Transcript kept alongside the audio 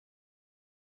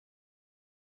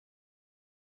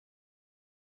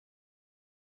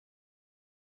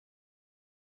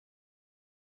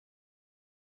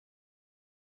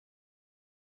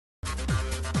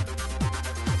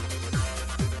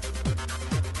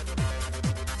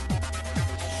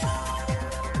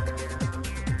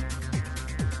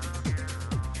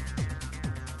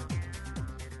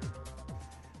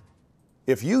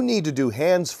If you need to do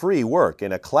hands-free work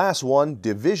in a Class 1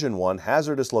 Division 1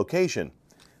 hazardous location,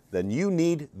 then you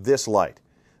need this light.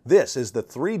 This is the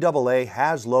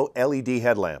 3AAHazlo LED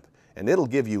headlamp, and it'll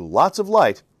give you lots of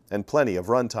light and plenty of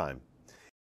runtime.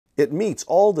 It meets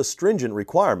all the stringent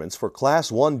requirements for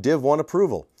Class 1 Div 1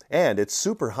 approval, and its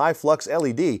super high flux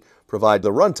LED provides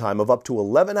a runtime of up to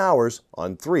 11 hours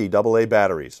on 3AA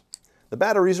batteries. The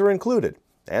batteries are included,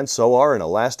 and so are an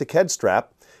elastic head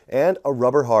strap and a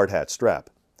rubber hard hat strap.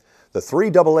 The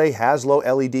 3AAHazlo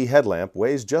LED headlamp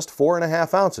weighs just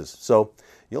 4.5 ounces, so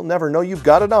you'll never know you've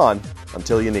got it on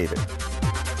until you need it.